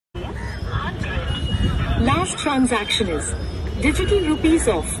Last transaction is digital rupees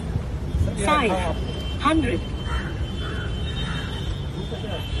of 500.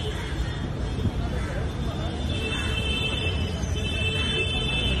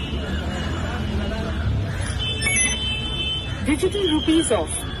 Digital rupees of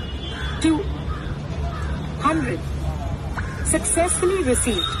 200 successfully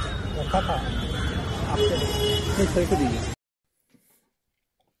received.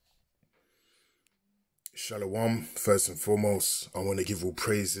 Shalom. First and foremost, I want to give all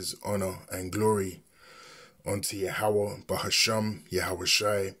praises, honor, and glory unto Yahweh, Bahasham, Yahweh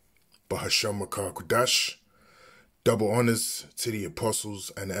Shai, Bahasham Makar Kudash. Double honors to the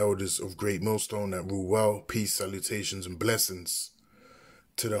apostles and elders of Great Millstone that rule well. Peace, salutations, and blessings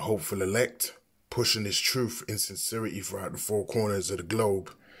to the hopeful elect, pushing this truth in sincerity throughout the four corners of the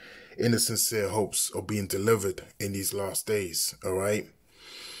globe, in the sincere hopes of being delivered in these last days. All right.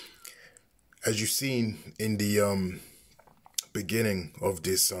 As you've seen in the beginning of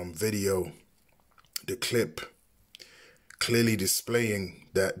this video, the clip clearly displaying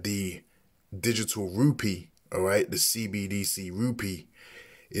that the digital rupee, all right, the CBDC rupee,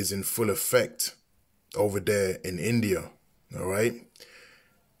 is in full effect over there in India, all right,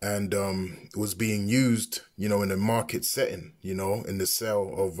 and was being used, you know, in a market setting, you know, in the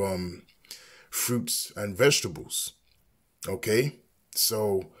sale of fruits and vegetables, okay.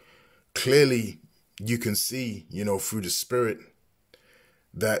 So clearly you can see, you know, through the spirit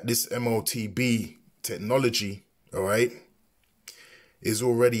that this MOTB technology, all right, is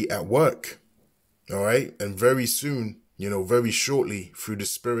already at work. All right. And very soon, you know, very shortly through the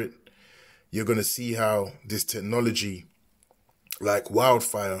spirit, you're going to see how this technology, like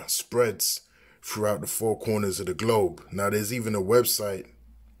wildfire, spreads throughout the four corners of the globe. Now, there's even a website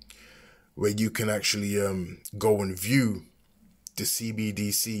where you can actually go and view the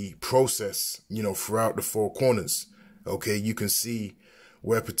CBDC process, you know, throughout the four corners. OK, you can see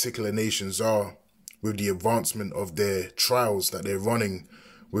where particular nations are with the advancement of their trials that they're running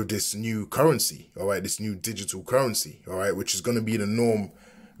with this new currency, all right, this new digital currency, all right, which is going to be the norm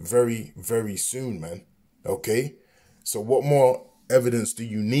very, very soon, man. Okay, so what more evidence do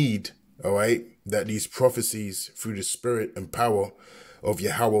you need, all right, that these prophecies through the spirit and power of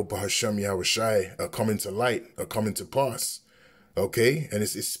Yahweh, Bahasham, Yahweh Shai are coming to light, are coming to pass, okay, and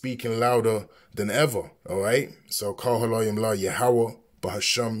it's speaking louder than ever, all right. So Kal Halayim La Yahweh,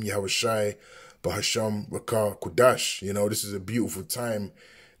 Bahasham, Yahweh Shai, Bahasham Rakar Kudash. You know, this is a beautiful time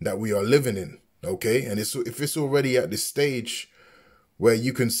that we are living in, okay? And if it's already at this stage where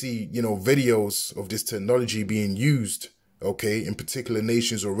you can see, you know, videos of this technology being used, okay, in particular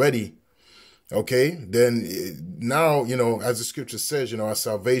nations already, okay, then now, you know, as the scripture says, you know, our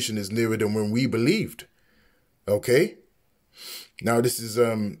salvation is nearer than when we believed, okay? Now, this is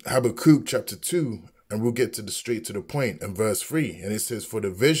Habakkuk chapter 2, and we'll get to the straight to the point in verse 3. And it says, for the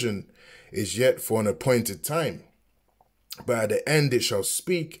vision is yet for an appointed time, but at the end it shall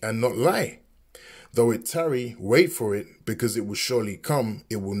speak and not lie. Though it tarry, wait for it, because it will surely come,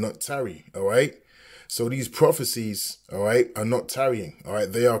 it will not tarry, all right? So these prophecies, all right, are not tarrying, all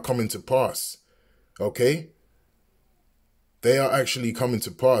right? They are coming to pass, okay? They are actually coming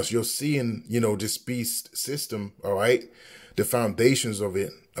to pass. You're seeing, you know, this beast system, all right? The foundations of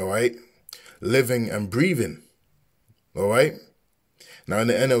it, all right? Living and breathing, all right? Now in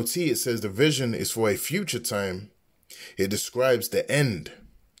the NLT, it says the vision is for a future time. It describes the end,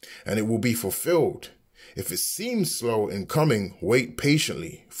 and it will be fulfilled. If it seems slow in coming, wait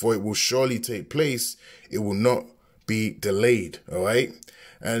patiently, for it will surely take place. It will not be delayed, all right?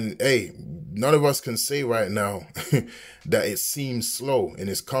 And, hey, none of us can say right now that it seems slow in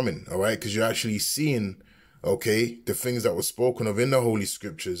its coming, all right? Because you're actually seeing, okay, the things that were spoken of in the Holy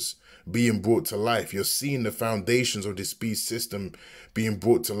Scriptures being brought to life. You're seeing the foundations of this beast system being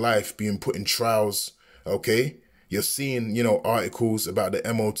brought to life, being put in trials, okay? You're seeing, you know, articles about the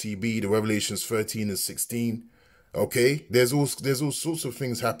MOTB, the Revelations 13 and 16, okay? There's all sorts of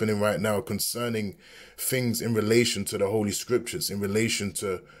things happening right now concerning things in relation to the Holy Scriptures, in relation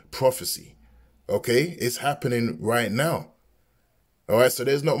to prophecy, okay? It's happening right now, all right? So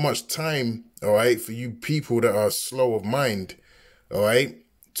there's not much time, all right, for you people that are slow of mind, all right,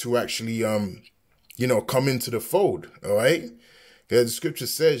 to actually, you know, come into the fold, all right? The scripture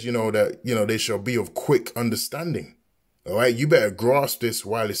says, you know, that, you know, they shall be of quick understanding. All right. You better grasp this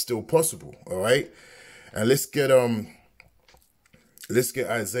while it's still possible. All right. And let's get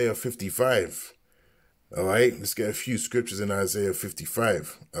Isaiah 55. All right. Let's get a few scriptures in Isaiah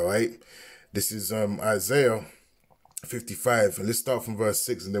 55. All right. This is Isaiah 55. And let's start from verse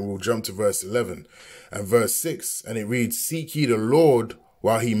 6 and then we'll jump to verse 11 and verse 6. And it reads, seek ye the Lord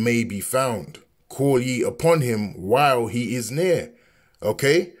while he may be found. call ye upon him while he is near.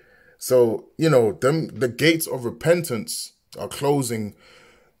 Okay? So, you know, the gates of repentance are closing,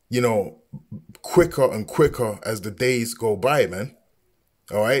 you know, quicker and quicker as the days go by, man.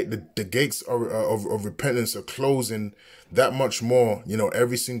 All right? The gates of repentance are closing that much more, you know,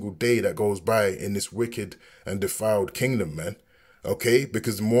 every single day that goes by in this wicked and defiled kingdom, man. Okay?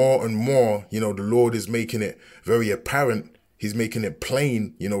 Because more and more, you know, the Lord is making it very apparent. He's making it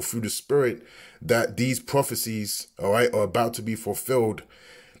plain, you know, through the Spirit that these prophecies, all right, are about to be fulfilled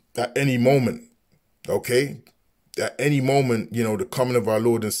at any moment. Okay? At any moment, you know, the coming of our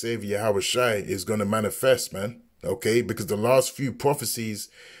Lord and Savior, Yahweh Shai, is going to manifest, man. Okay? Because the last few prophecies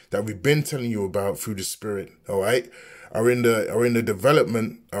that we've been telling you about through the Spirit, all right, are in the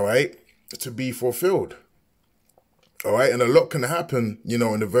development, all right, to be fulfilled. All right? And a lot can happen, you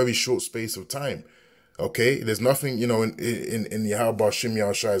know, in a very short space of time. Okay? There's nothing, you know, in Yahweh Shem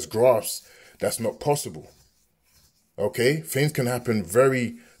Yahweh Shai's grasp that's not possible. Okay? Things can happen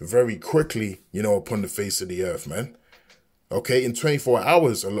very, very quickly, you know, upon the face of the earth, man. Okay? In 24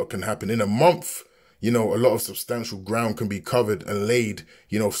 hours, a lot can happen. In a month, you know, a lot of substantial ground can be covered and laid,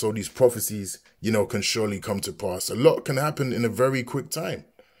 you know, so these prophecies, you know, can surely come to pass. A lot can happen in a very quick time.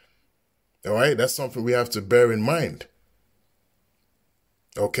 All right? That's something we have to bear in mind.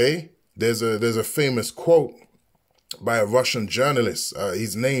 Okay? There's a famous quote by a Russian journalist.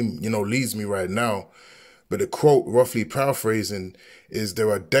 His name, you know, leaves me right now. But the quote, roughly paraphrasing, is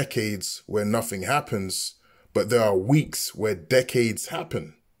there are decades where nothing happens, but there are weeks where decades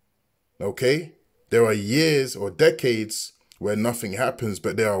happen. Okay? There are years or decades where nothing happens,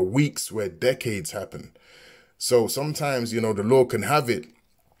 but there are weeks where decades happen. So sometimes, you know, the Lord can have it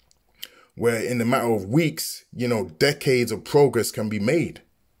where in a matter of weeks, you know, decades of progress can be made.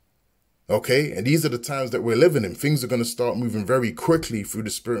 Okay? And these are the times that we're living in. Things are going to start moving very quickly through the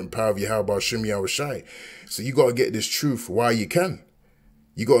Spirit and power of Yahweh Shem Yahweh Shai. So you got to get this truth while you can.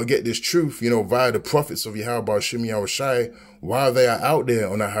 You got to get this truth, you know, via the prophets of Yahweh Shem Yahweh Shai while they are out there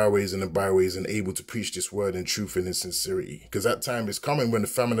on the highways and the byways and able to preach this word in truth and in sincerity. Because that time is coming when the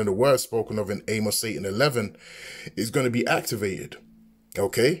famine of the word spoken of in Amos 8 and 11 is going to be activated.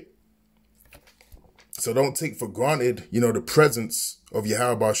 Okay? So don't take for granted, you know, the presence of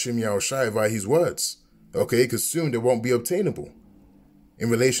Yahweh Shem Yahweh Shai via his words. Okay? Because soon they won't be obtainable in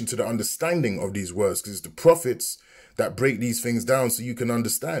relation to the understanding of these words. Because it's the prophets that break these things down so you can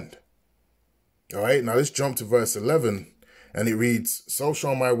understand. All right, now let's jump to verse 11, and it reads, so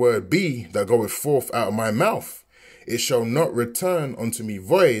shall my word be that goeth forth out of my mouth. It shall not return unto me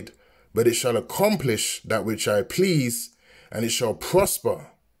void, but it shall accomplish that which I please, and it shall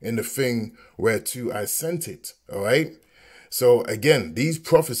prosper in the thing whereto I sent it. All right, so again, these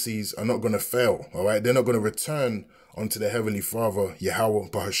prophecies are not going to fail. All right, they're not going to return unto the Heavenly Father, Yahweh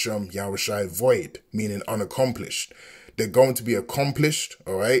Bahasham Yahweh Shai void, meaning unaccomplished. They're going to be accomplished,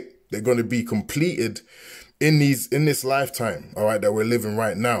 all right? They're going to be completed in this lifetime, all right, that we're living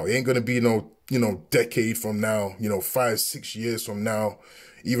right now. It ain't going to be no, you know, decade from now, you know, 5, 6 years from now,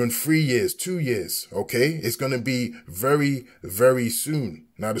 even 3 years, 2 years, okay? It's going to be very, very soon.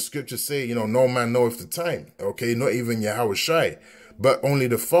 Now, the scriptures say, you know, no man knoweth the time, okay? Not even Yahweh Shai, but only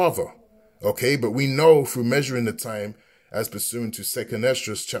the Father. Okay, but we know through measuring the time, as pursuant to 2nd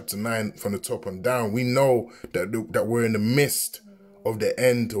Esdras chapter 9 from the top on down, we know that we're in the midst of the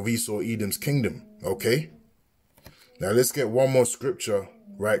end of Esau Edom's kingdom. Okay, now let's get one more scripture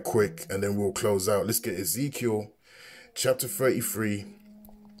right quick and then we'll close out. Let's get Ezekiel chapter 33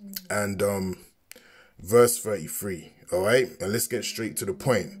 and verse 33. All right, and let's get straight to the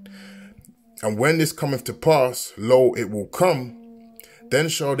point. And when this cometh to pass, lo, it will come, then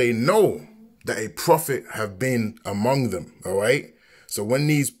shall they know that a prophet have been among them. All right. So when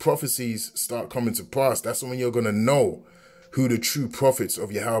these prophecies start coming to pass, that's when you're going to know who the true prophets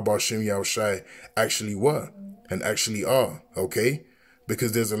of Yahweh Shem Yahweh Shai actually were and actually are. Okay.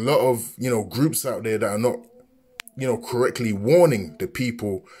 Because there's a lot of, you know, groups out there that are not, you know, correctly warning the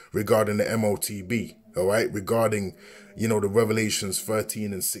people regarding the MOTB. All right. Regarding, you know, the Revelations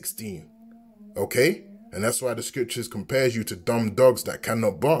 13 and 16. Okay. And that's why the scriptures compares you to dumb dogs that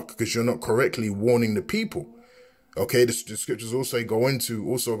cannot bark, because you're not correctly warning the people. Okay, the scriptures also go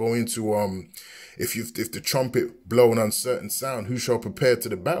into if the trumpet blow an uncertain sound, who shall prepare to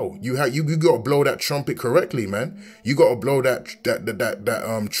the battle? You got to blow that trumpet correctly, man. You got to blow that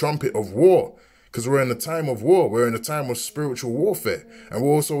trumpet of war, because we're in a time of war. We're in a time of spiritual warfare, and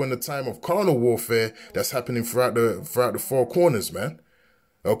we're also in a time of carnal warfare that's happening throughout the four corners, man.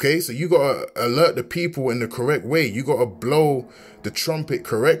 Okay, so you got to alert the people in the correct way. You got to blow the trumpet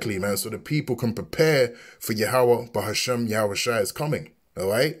correctly, man, so the people can prepare for Yahweh Bahasham Yahweh Shai is coming. All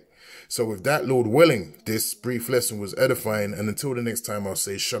right, So with that, Lord willing, this brief lesson was edifying, and until the next time, I'll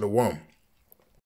say Shalom.